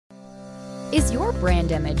Is your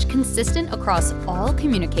brand image consistent across all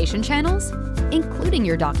communication channels, including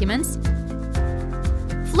your documents?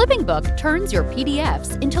 FlippingBook turns your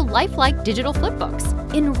PDFs into lifelike digital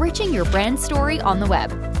flipbooks, enriching your brand story on the web.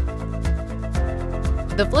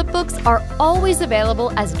 The flipbooks are always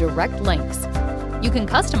available as direct links. You can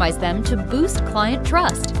customize them to boost client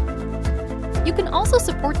trust. You can also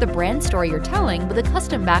support the brand story you're telling with a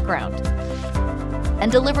custom background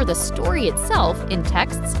and deliver the story itself in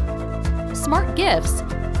texts, smart GIFs,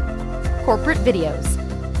 corporate videos.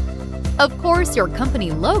 Of course, your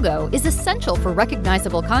company logo is essential for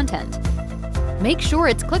recognizable content. Make sure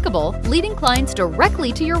it's clickable, leading clients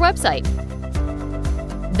directly to your website.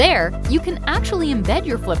 There, you can actually embed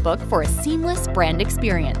your flipbook for a seamless brand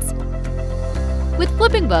experience. With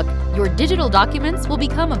FlippingBook, your digital documents will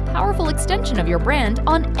become a powerful extension of your brand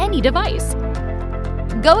on any device.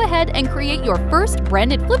 Go ahead and create your first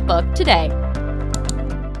branded flipbook today.